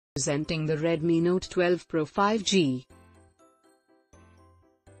Presenting the Redmi Note 12 Pro 5G.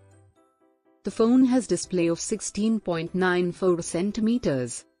 The phone has display of 16.94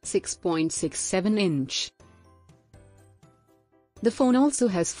 cm, 6.67 inch. The phone also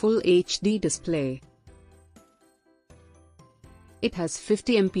has Full HD display. It has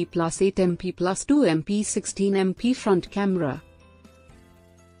 50MP plus 8MP plus 2MP 16MP front camera.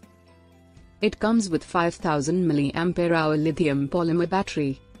 It comes with 5000 mAh lithium polymer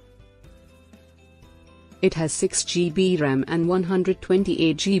battery. It has 6GB RAM and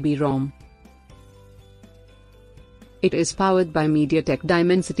 128GB ROM. It is powered by MediaTek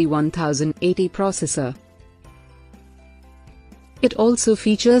Dimensity 1080 processor. It also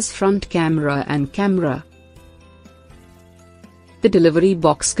features front camera and camera. The delivery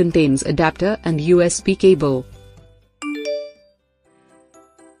box contains adapter and USB cable.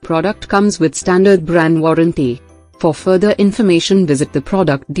 Product comes with standard brand warranty. For further information, visit the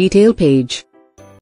product detail page.